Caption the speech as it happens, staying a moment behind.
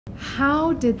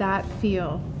How did that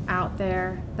feel out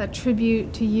there, that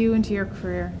tribute to you and to your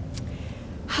career?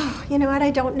 You know what?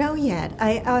 I don't know yet.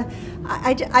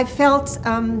 I felt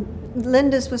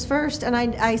Linda's was first, and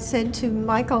I said to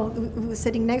Michael, who was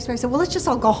sitting next to me, I said, well, let's just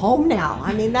all go home now.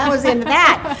 I mean, that was the end of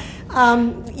that.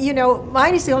 You know,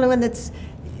 mine is the only one that's,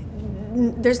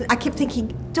 I kept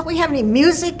thinking, don't we have any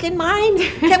music in mind?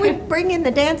 Can't we bring in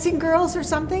the dancing girls or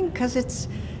something? Because it's,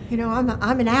 you know,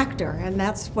 I'm an actor, and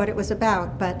that's what it was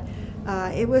about. But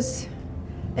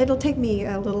it'll take me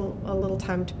a little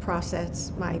time to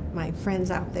process my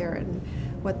friends out there and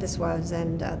what this was,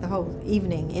 and the whole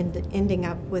evening ending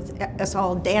up with us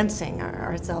all dancing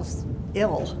ourselves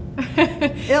ill.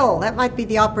 Ill, that might be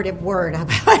the operative word.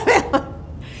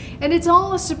 And it's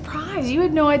all a surprise. You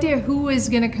had no idea who was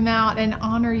going to come out and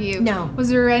honor you. No. Was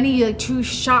there any true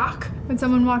shock when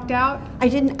someone walked out? I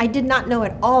did not know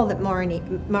at all that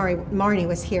Marnie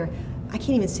was here. I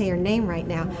can't even say her name right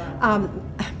now.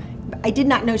 I did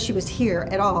not know she was here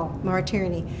at all, Mara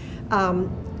Tierney.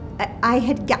 I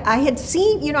had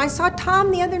seen, you know, I saw Tom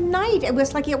the other night. It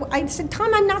was like, I said,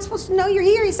 Tom, I'm not supposed to know you're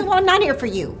here. He said, well, I'm not here for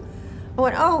you. I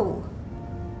went, oh,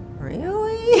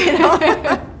 really? You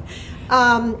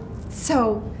know?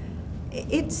 So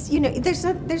it's, you know,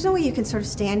 there's no way you can sort of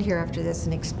stand here after this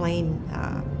and explain.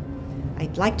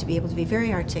 I'd like to be able to be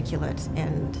very articulate,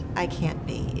 and I can't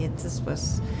be. This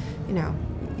was, you know,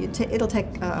 it'll take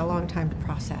a long time to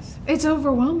process. It's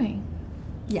overwhelming.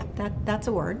 Yeah, that's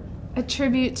a word. A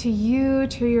tribute to you,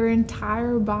 to your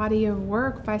entire body of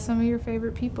work by some of your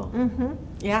favorite people. Mm-hmm.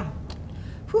 Yeah.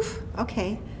 Whew.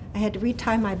 Okay. I had to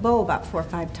retie my bow about 4 or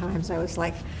 5 times. I was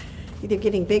like either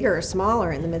getting bigger or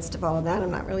smaller in the midst of all of that.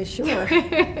 I'm not really sure.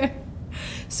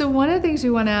 So one of the things we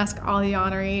want to ask all the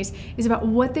honorees is about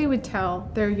what they would tell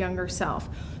their younger self.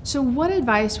 So what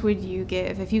advice would you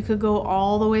give if you could go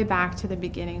all the way back to the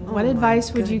beginning? What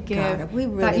advice would you give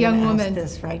that young woman?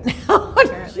 This right now.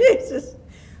 Jesus,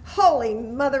 holy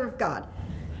mother of God.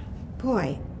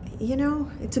 Boy, you know,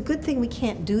 it's a good thing we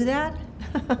can't do that.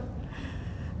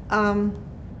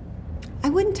 I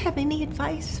wouldn't have any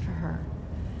advice for her.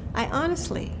 I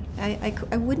honestly, I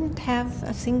wouldn't have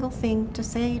a single thing to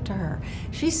say to her.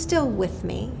 She's still with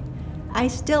me. I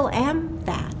still am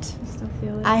that. You still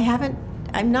feel it?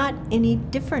 I'm not any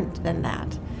different than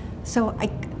that. So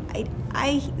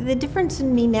the difference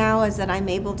in me now is that I'm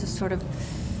able to sort of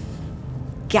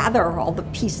gather all the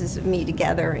pieces of me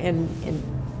together and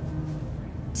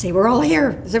say, we're all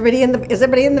here. Is everybody in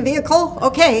the vehicle?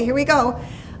 Okay, here we go.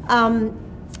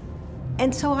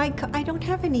 And so I don't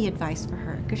have any advice for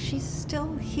her because she's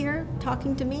still here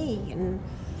talking to me, and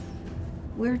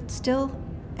we're still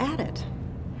at it.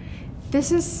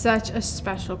 This is such a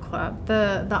special club,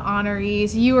 the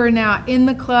honorees. You are now in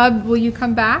the club. Will you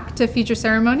come back to future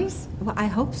ceremonies? Well, I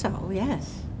hope so,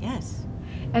 yes, yes.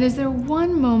 And is there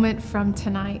one moment from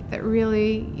tonight that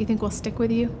really you think will stick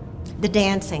with you? The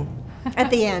dancing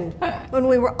at the end, when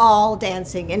we were all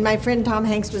dancing, and my friend Tom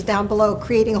Hanks was down below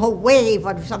creating a whole wave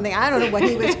of something. I don't know what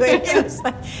he was doing. It was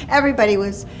like everybody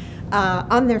was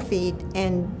on their feet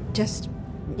and just,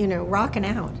 you know, rocking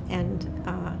out, and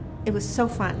it was so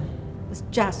fun. It was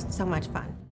just so much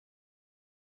fun.